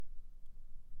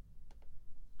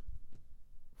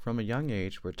From a young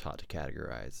age, we're taught to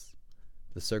categorize.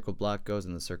 The circle block goes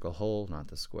in the circle hole, not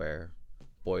the square.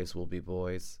 Boys will be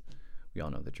boys. We all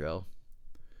know the drill.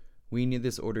 We need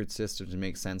this ordered system to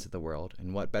make sense of the world,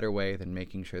 and what better way than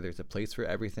making sure there's a place for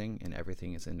everything and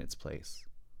everything is in its place?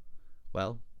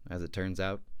 Well, as it turns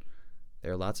out,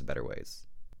 there are lots of better ways.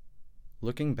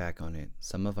 Looking back on it,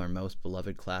 some of our most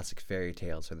beloved classic fairy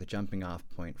tales are the jumping off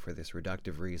point for this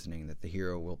reductive reasoning that the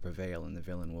hero will prevail and the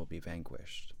villain will be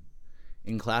vanquished.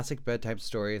 In classic bedtime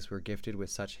stories, we're gifted with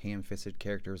such ham-fisted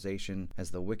characterization as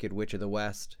the Wicked Witch of the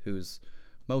West, whose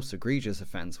most egregious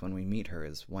offense when we meet her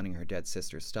is wanting her dead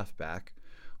sister's stuff back,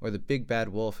 or the big bad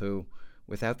wolf who,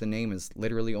 without the name, is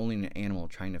literally only an animal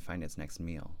trying to find its next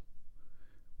meal.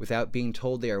 Without being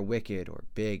told they are wicked or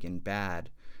big and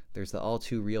bad, there's the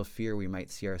all-too-real fear we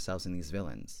might see ourselves in these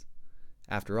villains.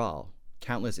 After all,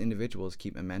 countless individuals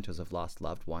keep mementos of lost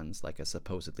loved ones, like a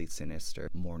supposedly sinister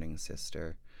mourning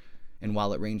sister, and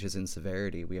while it ranges in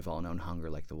severity, we have all known hunger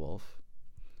like the wolf.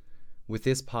 With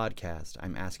this podcast,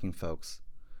 I'm asking folks,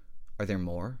 are there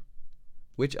more?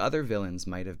 Which other villains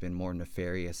might have been more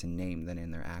nefarious in name than in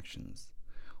their actions?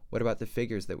 What about the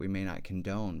figures that we may not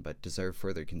condone but deserve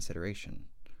further consideration?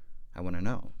 I want to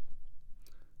know.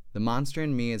 The Monster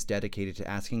in Me is dedicated to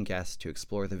asking guests to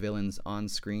explore the villains on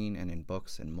screen and in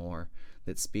books and more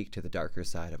that speak to the darker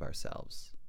side of ourselves.